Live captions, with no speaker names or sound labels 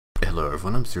Hello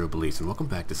everyone, I'm SurrealBeliefs and welcome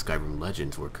back to Skyrim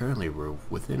Legends, where currently we're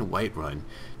within Whiterun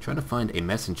trying to find a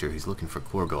messenger who's looking for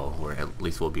Korgal, or at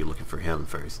least we'll be looking for him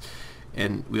first.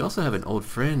 And we also have an old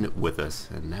friend with us,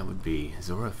 and that would be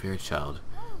Zora Fairchild.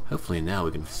 Hopefully now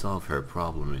we can solve her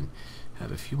problem and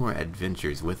have a few more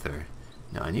adventures with her.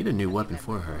 Now I need a new weapon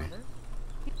for her.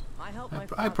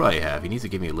 I probably have. He needs to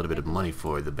give me a little bit of money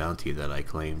for the bounty that I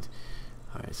claimed.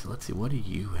 Alright, so let's see, what do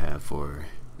you have for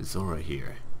Zora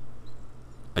here?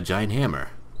 A giant hammer.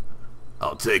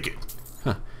 I'll take it.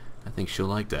 Huh, I think she'll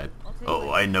like that.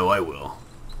 Oh, I know I will.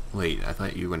 Wait, I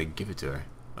thought you were going to give it to her.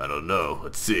 I don't know.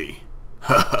 Let's see.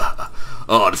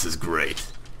 Oh, this is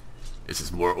great. This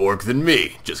is more orc than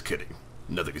me. Just kidding.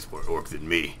 Nothing is more orc than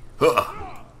me. Huh.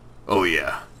 Oh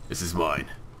yeah, this is mine.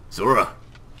 Zora,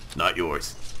 not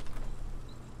yours.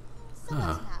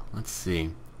 Let's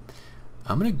see.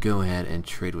 I'm going to go ahead and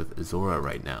trade with Zora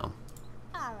right now.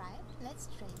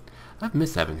 I've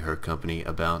missed having her company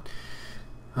about.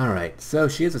 Alright, so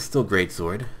she has a still great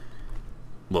sword.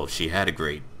 Well, she had a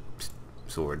great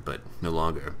sword, but no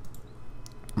longer.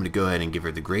 I'm going to go ahead and give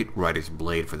her the Great Rider's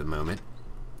Blade for the moment.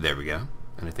 There we go.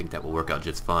 And I think that will work out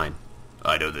just fine.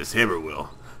 I know this hammer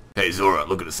will. Hey Zora,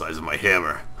 look at the size of my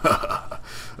hammer.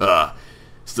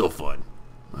 Still fun.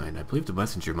 Alright, I believe the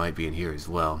messenger might be in here as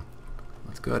well.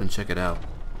 Let's go ahead and check it out.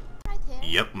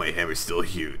 Yep, my hammer's still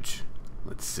huge.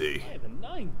 Let's see. Hey, the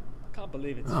 9. I can't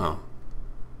believe it. Oh.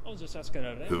 I was just asking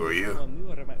around. Who are you? I knew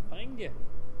where I might find you.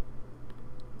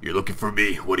 You're looking for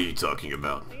me? What are you talking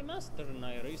about? My master and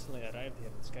I recently arrived here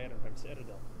in Skyrim from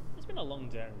Surreal. It's been a long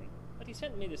journey, but he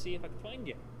sent me to see if I could find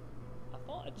you. I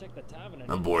thought I'd check the tavern and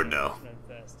I'm bored now.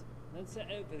 First, and then set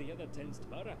out for the other towns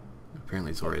tomorrow.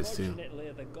 Apparently Zora is too.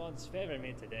 Fortunately, the gods favor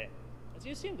me today, as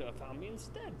you seem to have found me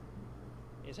instead.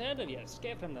 He's heard of your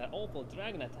escape from that awful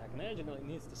dragon attack and urgently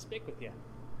needs to speak with you.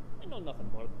 I know nothing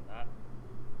more than that.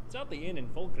 It's at the inn in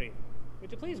Falkreath.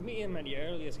 Would you please meet him at your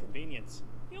earliest convenience?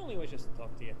 He only wishes to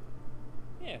talk to you.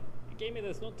 Yeah, he gave me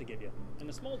this note to give you, and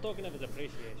a small token of his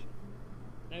appreciation.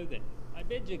 Now then, I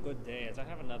bid you good day, as I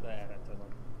have another errand to run.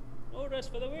 No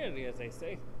rest for the weary, as they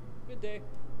say. Good day.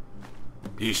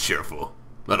 He's cheerful.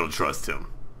 I don't trust him.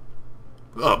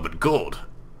 Oh, but gold.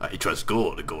 I trust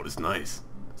gold, and gold is nice.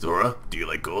 Zora, do you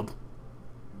like gold?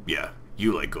 Yeah,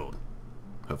 you like gold.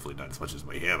 Hopefully not as much as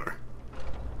my hammer.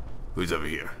 Who's over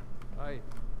here? Hi.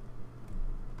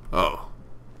 Oh,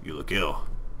 you look ill.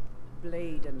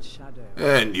 Blade and shadow.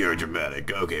 And you're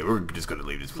dramatic. Okay, we're just gonna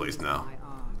leave this place now.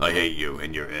 I hate you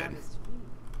and your Ed.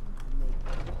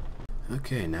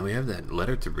 Okay, now we have that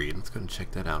letter to read. Let's go and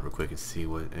check that out real quick and see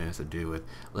what it has to do with.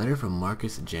 Letter from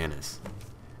Marcus Janus.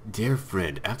 Dear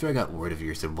friend, after I got word of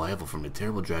your survival from the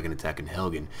terrible dragon attack in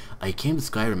Helgen, I came to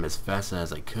Skyrim as fast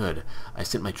as I could. I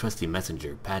sent my trusty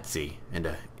messenger, Patsy,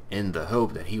 and in the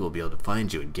hope that he will be able to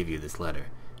find you and give you this letter.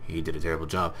 He did a terrible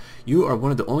job. You are one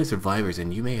of the only survivors,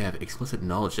 and you may have explicit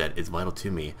knowledge that is vital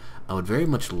to me. I would very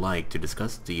much like to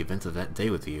discuss the events of that day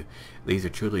with you. These are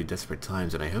truly desperate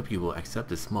times, and I hope you will accept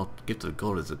this small gift of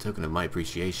gold as a token of my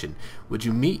appreciation. Would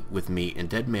you meet with me in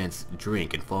Dead Man's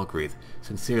Drink in Falkreath?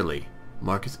 Sincerely,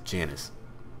 Marcus Janus.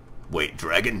 Wait,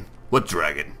 dragon? What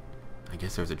dragon? I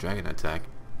guess there was a dragon attack.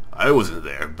 I wasn't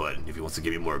there, but if he wants to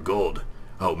give me more gold.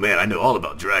 Oh man, I know all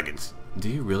about dragons. Do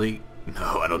you really?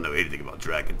 No, I don't know anything about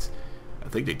dragons. I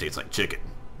think they taste like chicken.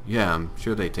 Yeah, I'm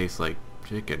sure they taste like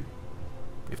chicken.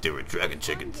 If they were dragon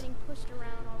chickens.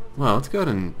 Well, let's go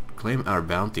ahead and claim our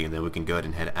bounty and then we can go ahead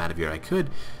and head out of here. I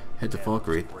could head to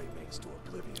Falkreath.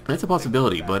 That's a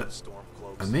possibility, but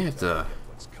I may have to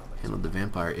handle the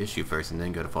vampire issue first and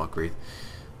then go to Falkreath.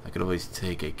 I could always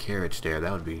take a carriage there.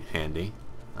 That would be handy.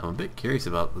 I'm a bit curious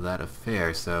about that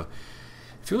affair, so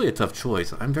it's really a tough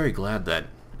choice. I'm very glad that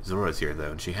Zora's here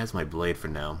though, and she has my blade for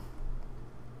now.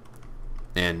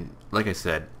 And like I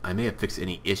said, I may have fixed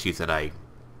any issues that I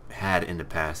had in the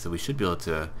past, so we should be able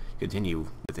to continue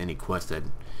with any quest that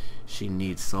she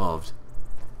needs solved.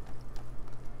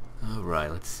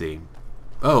 Alright, let's see.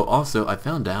 Oh, also, I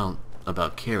found out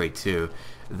about Carrie too,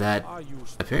 that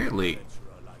apparently...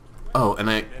 Oh, and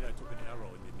I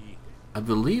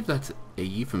believe that's a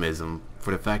euphemism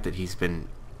for the fact that he's been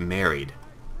married.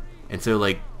 And so,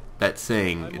 like, that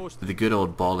saying, the good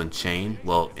old ball and chain,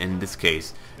 well, in this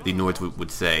case, the Nords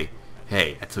would say,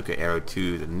 hey, I took an arrow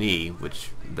to the knee, which,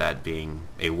 that being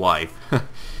a wife,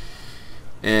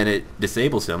 and it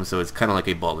disables him, so it's kind of like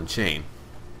a ball and chain.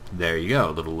 There you go,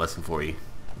 a little lesson for you.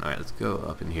 Alright, let's go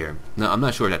up in here. Now, I'm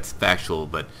not sure that's factual,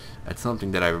 but that's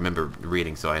something that I remember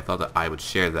reading, so I thought that I would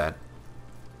share that.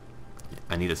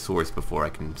 I need a source before I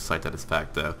can cite that as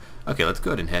fact, though. Okay, let's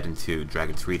go ahead and head into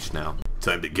Dragon's Reach now.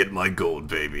 Time to get my gold,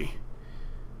 baby.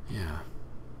 Yeah.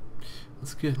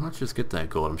 Let's just get that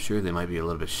gold. I'm sure they might be a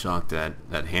little bit shocked at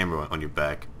that hammer on your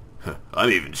back. I'm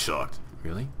even shocked.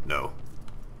 Really? No.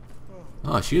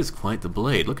 Oh, she is quite the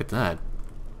blade. Look at that.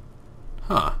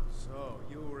 Huh. So,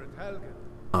 you were at Helgen.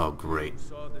 Oh, great. You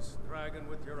saw this dragon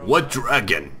with your own What eyes?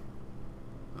 dragon?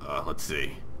 Let's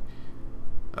see.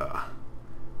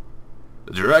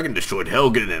 The dragon destroyed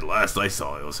Helgen, and last I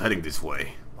saw it was heading this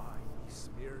way. By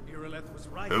Smear Irileth was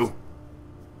right. Who?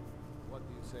 What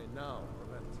do you say now,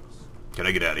 Proventus? Can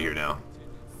I get out of here now?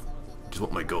 Just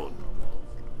want my gold.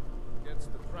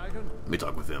 Against the dragon? Let me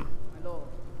talk with him. My lord,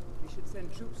 we should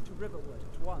send troops to Riverwood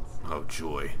at once. Oh,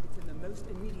 joy. It's in the most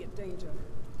immediate danger.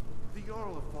 The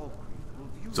Jarl of Falkreath will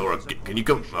view Zora, this as a can you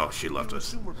come? provocation. Oh, she left We will us.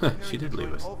 assume we're Huh, preparing she did to leave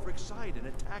join us. Ulfric's side and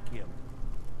attack him.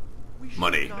 We should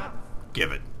Money. not.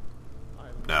 Give it. I will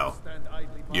No. not stand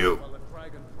idly by You. while the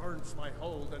dragon burns my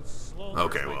hold and slaughters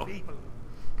Okay, my well. people.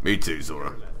 Me too,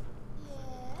 Zora. Riverwood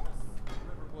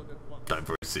at once. Time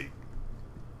for a seat.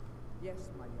 Yes,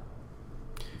 my Jarl.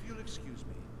 If you'll excuse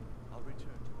me, I'll return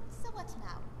to it. So what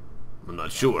now? I'm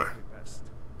not sure. Best.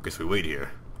 Guess we wait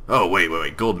here. Oh,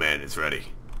 wait. Goldman is ready.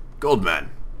 Goldman!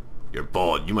 You're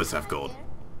bald. You must have gold.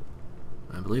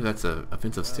 I believe that's a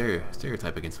offensive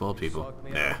stereotype against bald You people. sought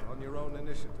me Nah. out on your own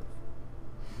initiative.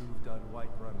 You've done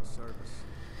Whiterun a service.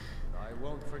 I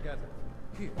won't forget it.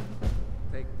 Here,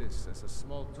 take this as a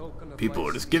small token of People my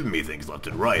are just esteem. giving me things left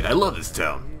and right. I love this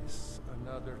town. Is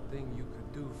another thing you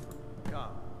could do for me. Come,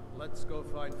 let's go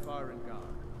find Farengar.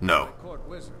 No. My court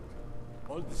wizard.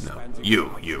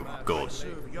 No. You. Gold.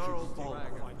 Serve Jarl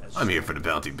Falkreath as I'm here for the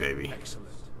bounty, baby. excellent.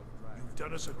 You've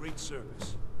done us a great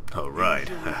service. Alright.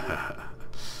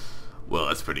 Well,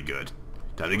 that's pretty good.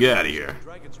 Time to get out of here.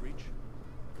 Dragon's Reach.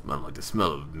 I don't like the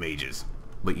smell of mages.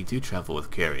 But you do travel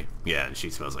with Carrie. Yeah, and she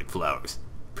smells like flowers.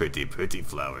 Pretty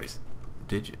flowers.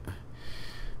 Did you?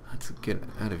 Let's get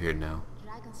out of here now.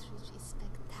 Dragon's Reach is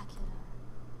spectacular.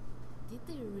 Did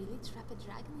they really trap a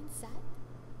dragon inside?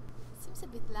 Seems a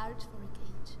bit large for a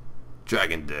cage.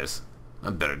 Dragon this.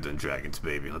 I'm better than dragons,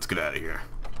 baby. Let's get out of here.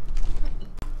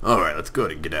 Alright, let's go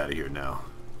ahead and get out of here now.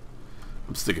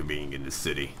 I'm sick of being in this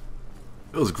city.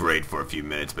 It was great for a few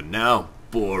minutes, but now,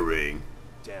 boring.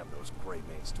 Damn those gray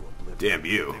maids to oblivion. Damn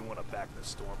you. They want to back the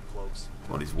storm close.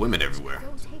 All these women everywhere.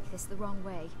 Don't take this the wrong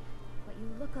way, but you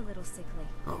look a little sickly.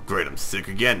 Oh great, I'm sick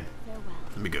again. Farewell.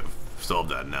 Let me go solve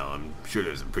that now. I'm sure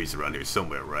there's a priest around here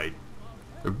somewhere, right?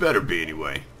 There better be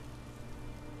anyway.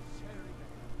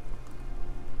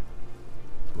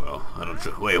 Well, I don't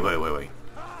tr- wait.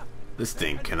 This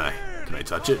thing, can I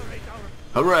touch it?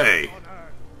 Hooray!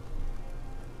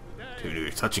 Two new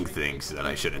touching things that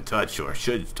I shouldn't touch or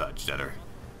should touch that are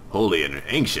holy and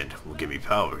ancient will give me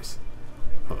powers.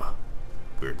 Huh.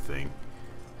 Weird thing.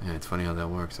 Yeah, it's funny how that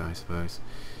works, I suppose.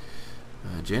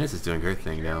 Janice is doing her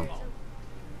thing now.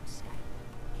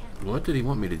 What did he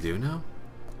want me to do now?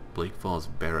 Bleak Falls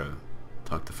Barrow.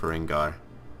 Talk to Farengar.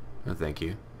 No, thank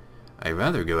you. I'd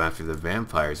rather go after the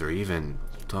vampires or even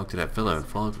talk to that fellow in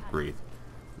Falkreath.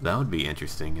 That would be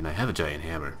interesting, and I have a giant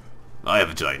hammer. I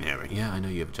have a giant hammer. Yeah, I know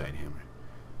you have a giant hammer.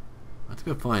 Let's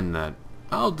go find that.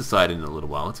 I'll decide in a little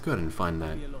while. Let's go ahead and find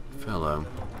that fellow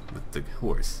with the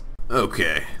horse.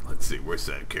 Okay, let's see. Where's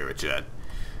that carriage at?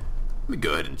 Let me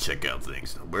go ahead and check out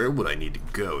things. Where would I need to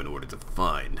go in order to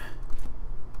find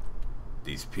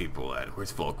these people at?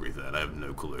 Where's Falkreath at? I have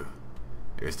no clue.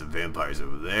 There's the vampires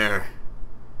over there.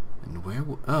 And where?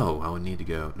 Oh, I would need to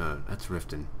go. No, that's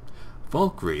Riften.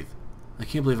 Falkreath. I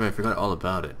can't believe I forgot all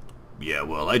about it. Yeah,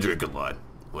 well, I drink a lot.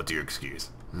 What's your excuse?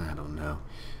 I don't know.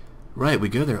 Right, we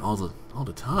go there all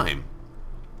the time.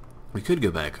 We could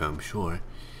go back home, sure.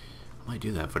 I might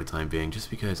do that for the time being, just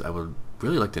because I would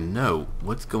really like to know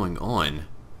what's going on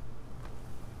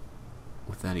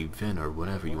with that event or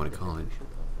whatever you want to call it.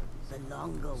 The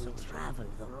longer we travel,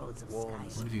 the roads of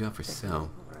Skyrim. What have you got for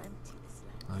sale?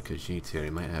 Like a G-tier,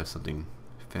 you might have something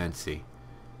fancy.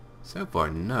 So far,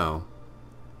 no.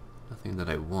 Nothing that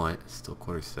I want. Still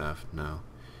quarterstaff, no.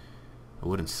 A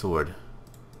wooden sword.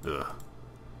 Ugh.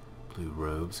 Blue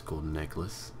robes, golden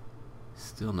necklace.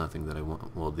 Still nothing that I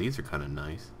want. Well, these are kind of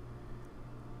nice.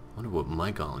 Wonder what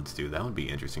my gauntlets do. That would be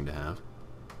interesting to have.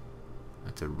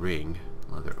 That's a ring,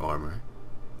 leather armor,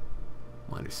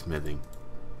 minor smithing.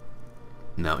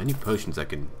 Now, any potions that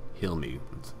can heal me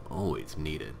is always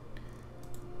needed.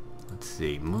 Let's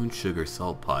see, moon sugar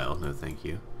salt pile. No, thank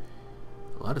you.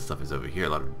 A lot of stuff is over here. A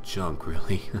lot of junk,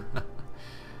 really.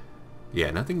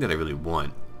 Yeah, nothing that I really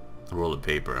want. A roll of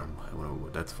paper. I wonder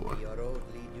what that's for.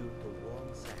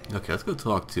 Okay, let's go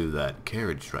talk to that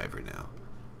carriage driver now.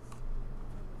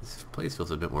 This place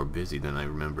feels a bit more busy than I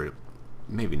remember it.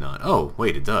 Maybe not. Oh,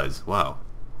 wait, it does. Wow.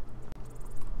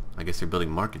 I guess they're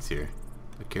building markets here.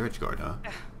 A carriage guard, huh?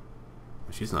 Well,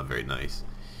 she's not very nice.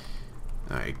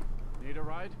 Alright. Need a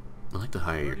ride? I'd like to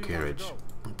hire your Where do you wanna carriage. go?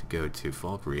 I'd like to go to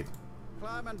Falkreath.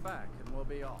 Climb and back, and we'll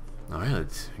be off. Alright,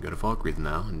 let's go to Falkreath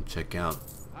now and check out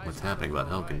what's happening about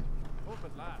Helgen. Hope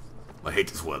it lasts. I hate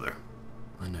this weather.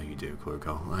 I know you do,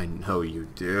 Korgal. I know you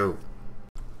do.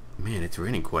 Man, it's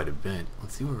raining quite a bit.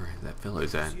 Let's see where that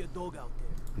fellow's at. See a dog out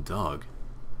there. A dog?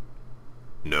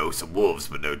 No, some wolves,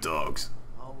 but no dogs.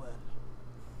 Oh well.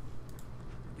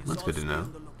 Guess That's I'll good to stay know.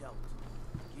 on the lookout.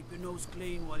 Keep your nose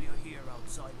clean while you're here,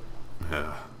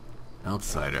 outsider.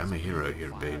 Outsider, I'm a hero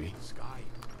here, baby.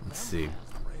 Let's see.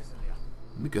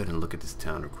 Let me go ahead and look at this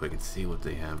town real quick and see what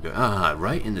they have going. Ah,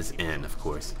 right in this inn, of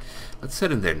course. Let's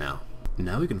head in there now.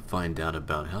 Now we can find out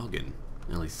about Helgen,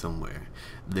 at least somewhere.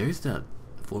 There's that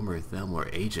former Thalmor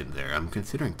agent there. I'm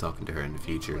considering talking to her in the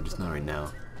future, just not right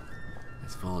now.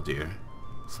 That's Valdir.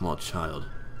 Small child.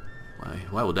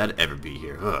 Why would that ever be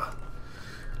here? Ugh.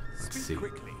 Let's see.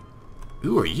 Quickly.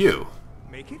 Who are you?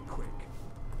 Make it quick.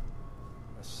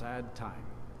 A sad time.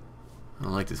 I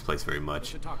don't like this place very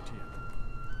much. To talk to you.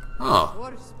 Oh,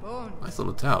 Horse bones. nice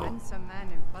little towel. Handsome man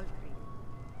in Falkreath.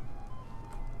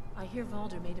 I hear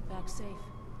Valdir made it back safe.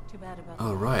 Too bad about Oh,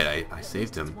 that. right, I At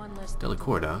saved least it's him. one less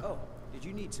Delacourt, huh? Oh, did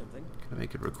you need something? Can I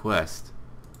make a request?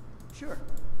 Sure.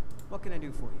 What can I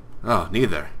do for you? Oh,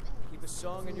 neither. Keep a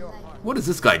song in your heart. What is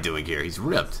this guy doing here? He's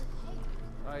ripped.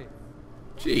 Hi.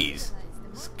 Jeez.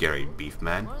 Scary beef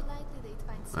man. More likely they'd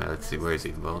find Alright, let's see. Where is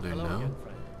he? Valdir? Hello No. again,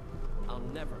 friend. I'll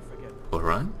never forget.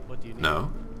 Orun? What do you need?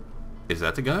 No. Is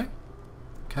that the guy?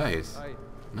 Caius? Hi.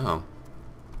 No.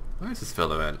 Where is this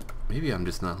fellow at? Maybe I'm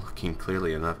just not looking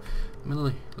clearly enough. Let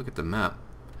me look at the map.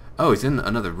 Oh, he's in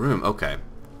another room. Okay.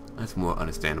 That's more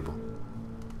understandable.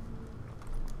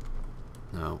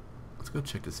 Now, let's go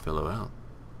check this fellow out.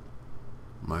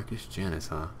 Marcus Janus,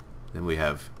 huh? Then we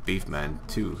have Beefman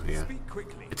 2 here. Speak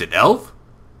quickly. It's an elf?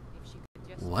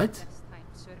 What?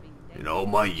 In all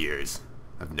my years,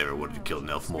 I've never wanted to kill an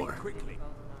elf more. Quickly.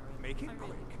 Make it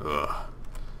quick. Ugh.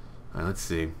 Alright, let's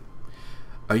see.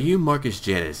 Are you Marcus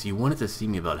Janus? You wanted to see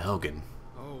me about Helgen.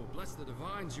 Oh, bless the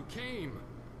divines, you came!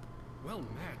 Well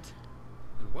met,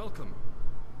 and welcome.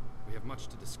 We have much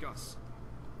to discuss.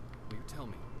 Will you tell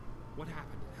me, what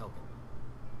happened to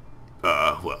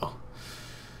Helgen? Well.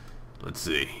 Let's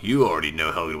see. You already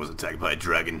know Helgen was attacked by a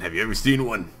dragon. Have you ever seen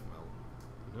one?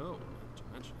 Well, no, not to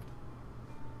mention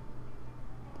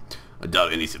it. I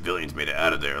doubt any civilians made it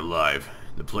out of there alive.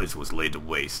 The place was laid to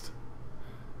waste.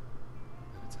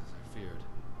 And it's as I feared.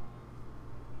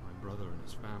 My brother and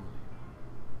his family,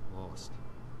 lost.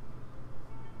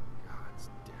 Gods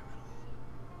damn it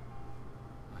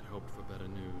all. I'd hoped for better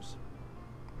news.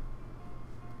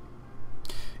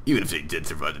 Even if they did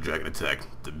survive the dragon attack,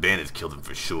 the bandits killed them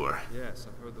for sure. Yes,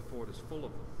 I've heard the fort is full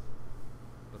of them.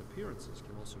 But appearances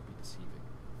can also be deceiving.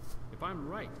 If I'm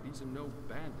right, these are no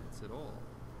bandits at all.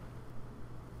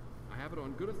 I have it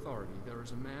on good authority there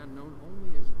is a man known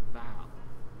only as Val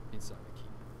inside the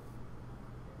keep.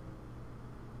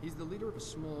 He's the leader of a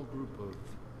small group of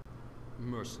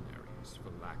mercenaries, for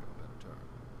lack of a better term.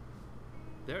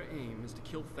 Their aim is to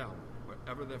kill Thalmor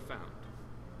wherever they're found.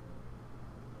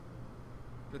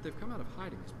 That they've come out of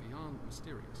hiding is beyond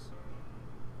mysterious.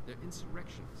 They're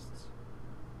insurrectionists.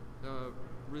 A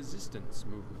resistance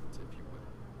movement, if you will.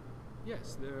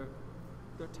 Yes, they're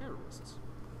terrorists.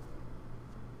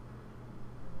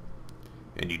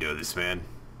 And you know this man?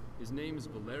 His name is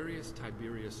Valerius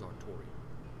Tiberius Artorian.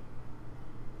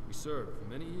 We served for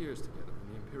many years together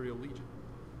in the Imperial Legion,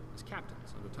 as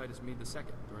captains under Titus Mede II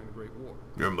during the Great War.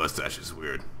 Your mustache is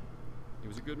weird. He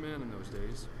was a good man in those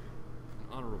days,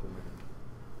 an honorable man.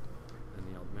 Then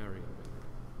the Aldmerian invaded.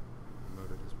 He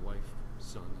murdered his wife,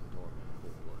 son, and daughter in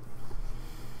cold blood.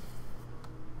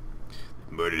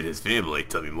 Murdered his family.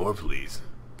 Tell me more, please.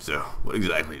 So, what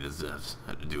exactly does this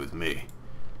have to do with me?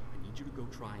 I need you to go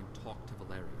try and talk to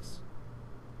Valerius.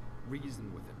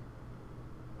 Reason with him.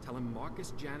 Tell him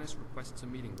Marcus Janus requests a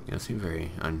meeting with You seem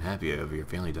very unhappy over your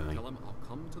family dying. Tell him I'll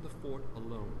come to the fort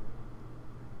alone.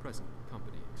 Present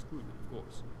company excluded, of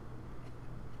course.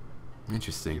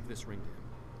 Interesting. Give this ring to him.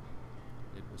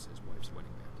 It was his wife's wedding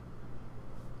band.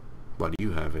 Why do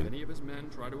you have If it? any of his men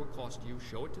try to accost you,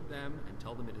 show it to them and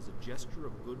tell them it is a gesture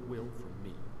of goodwill from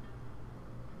me.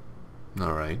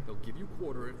 Alright. They'll give you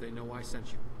quarter if they know I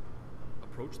sent you.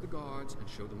 Approach the guards and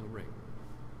show them the ring.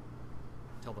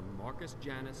 Tell them Marcus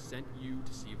Janus sent you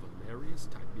to see Valerius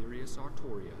Tiberius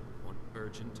Artoria on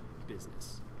urgent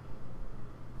business.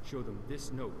 Show them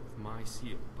this note with my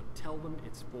seal, but tell them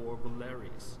it's for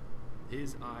Valerius.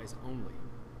 His eyes only.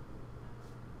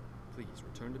 Please,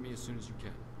 return to me as soon as you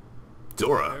can.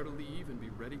 Dora. Prepare to leave and be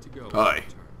ready to go. when Hi. I return.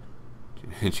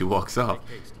 And she walks off.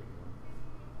 Make haste, young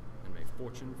one, and may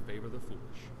fortune favor the foolish.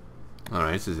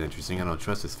 Alright, this is interesting. I don't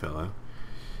trust this fellow.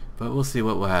 But we'll see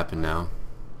what will happen now.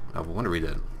 I want to read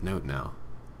that note now.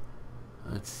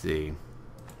 Let's see.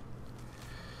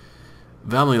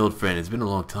 Val, my old friend, it's been a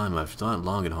long time. I've thought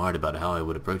long and hard about how I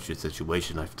would approach this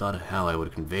situation. I've thought of how I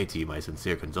would convey to you my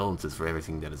sincere condolences for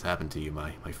everything that has happened to you,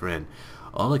 my friend.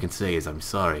 All I can say is I'm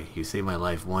sorry. You saved my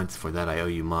life once, for that I owe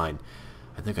you mine.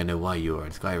 I think I know why you are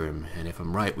in Skyrim, and if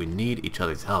I'm right, we need each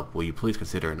other's help. Will you please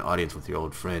consider an audience with your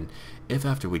old friend? If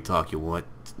after we talk you want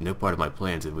no part of my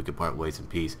plans and we could part ways in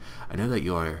peace. I know that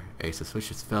you are a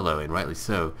suspicious fellow, and rightly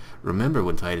so. Remember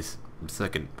when Titus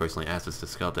II personally asked us to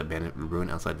scout that bandit ruin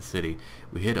outside the city?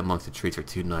 We hid amongst the trees for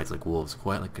 2 nights like wolves,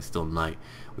 quiet like a still night.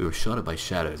 We were shadowed by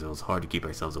shadows. It was hard to keep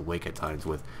ourselves awake at times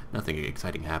with nothing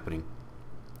exciting happening.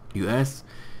 You asked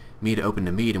me to open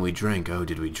the meat and we drank. Oh,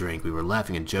 did we drink. We were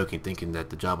laughing and joking, thinking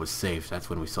that the job was safe. That's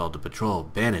when we saw the patrol.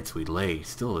 Bandits. We lay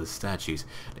still as statues.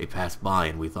 They passed by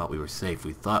and we thought we were safe.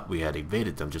 We thought we had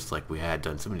evaded them just like we had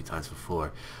done so many times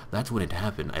before. That's when it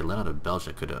happened. I let out a belch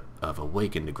that could have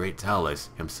awakened the great Talos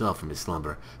himself from his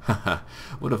slumber. Haha.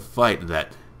 What a fight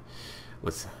that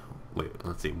was. Wait,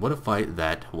 let's see. What a fight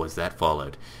that was that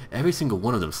followed. Every single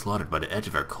one of them slaughtered by the edge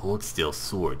of our cold steel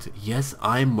swords. Yes,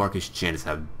 I, Marcus Janus,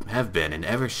 have been and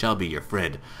ever shall be your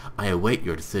friend. I await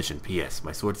your decision. P.S.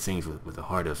 My sword sings with the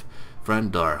heart of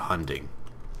Frandar Hunding.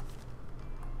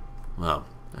 Well,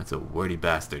 that's a wordy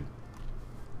bastard.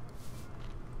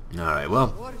 Alright,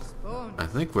 well, I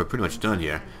think we're pretty much done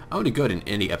here. I want to go ahead and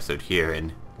end the episode here,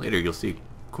 and later you'll see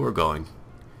Korgal and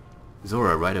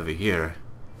Zora right over here,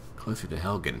 closer to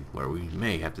Helgen, where we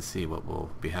may have to see what will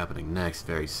be happening next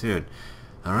very soon.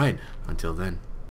 Alright, until then.